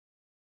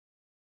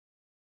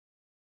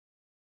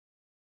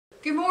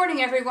Good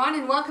morning everyone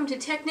and welcome to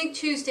Technique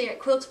Tuesday at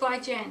Quilts by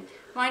Jen.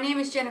 My name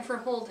is Jennifer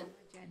Houlden.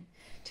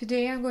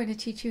 Today I'm going to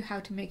teach you how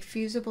to make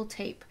fusible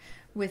tape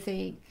with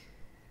a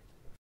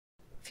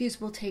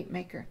fusible tape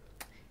maker.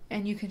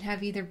 And you can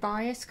have either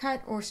bias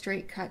cut or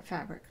straight cut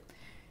fabric.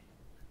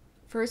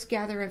 First,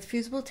 gather a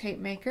fusible tape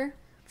maker,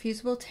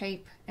 fusible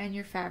tape, and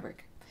your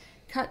fabric.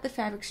 Cut the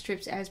fabric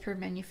strips as per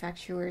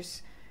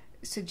manufacturer's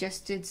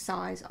suggested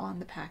size on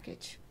the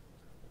package.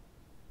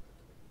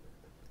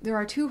 There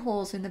are two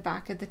holes in the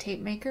back of the tape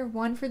maker,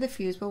 one for the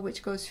fusible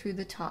which goes through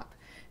the top.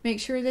 Make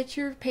sure that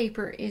your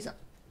paper is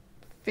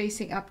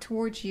facing up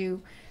towards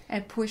you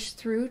and push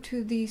through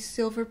to the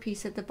silver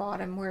piece at the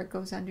bottom where it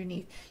goes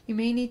underneath. You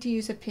may need to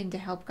use a pin to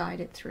help guide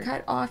it through.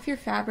 Cut off your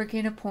fabric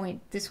in a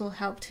point. This will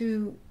help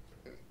to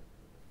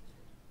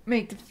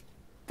make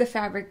the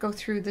fabric go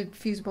through the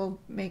fusible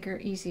maker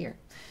easier.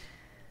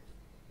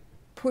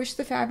 Push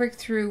the fabric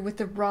through with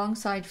the wrong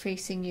side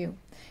facing you.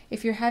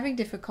 If you're having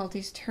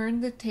difficulties,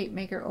 turn the tape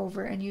maker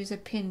over and use a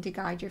pin to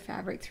guide your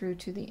fabric through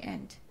to the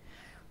end.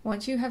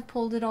 Once you have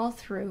pulled it all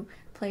through,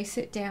 place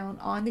it down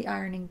on the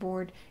ironing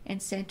board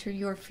and center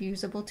your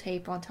fusible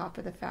tape on top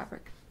of the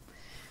fabric.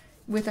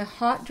 With a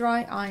hot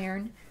dry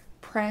iron,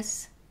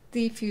 press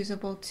the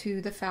fusible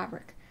to the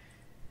fabric.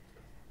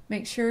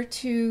 Make sure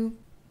to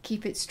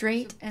keep it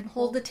straight and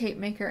hold the tape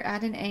maker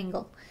at an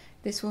angle.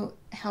 This will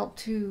help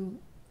to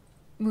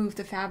move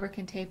the fabric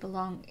and tape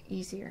along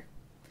easier.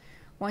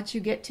 Once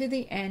you get to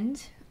the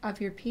end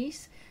of your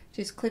piece,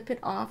 just clip it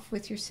off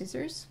with your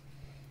scissors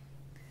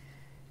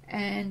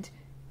and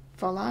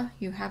voila,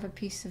 you have a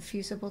piece of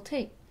fusible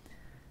tape.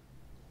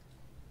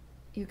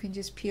 You can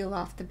just peel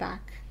off the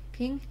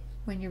backing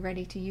when you're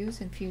ready to use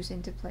and fuse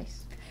into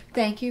place.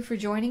 Thank you for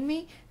joining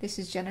me. This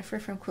is Jennifer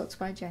from Quilts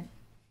by Jen.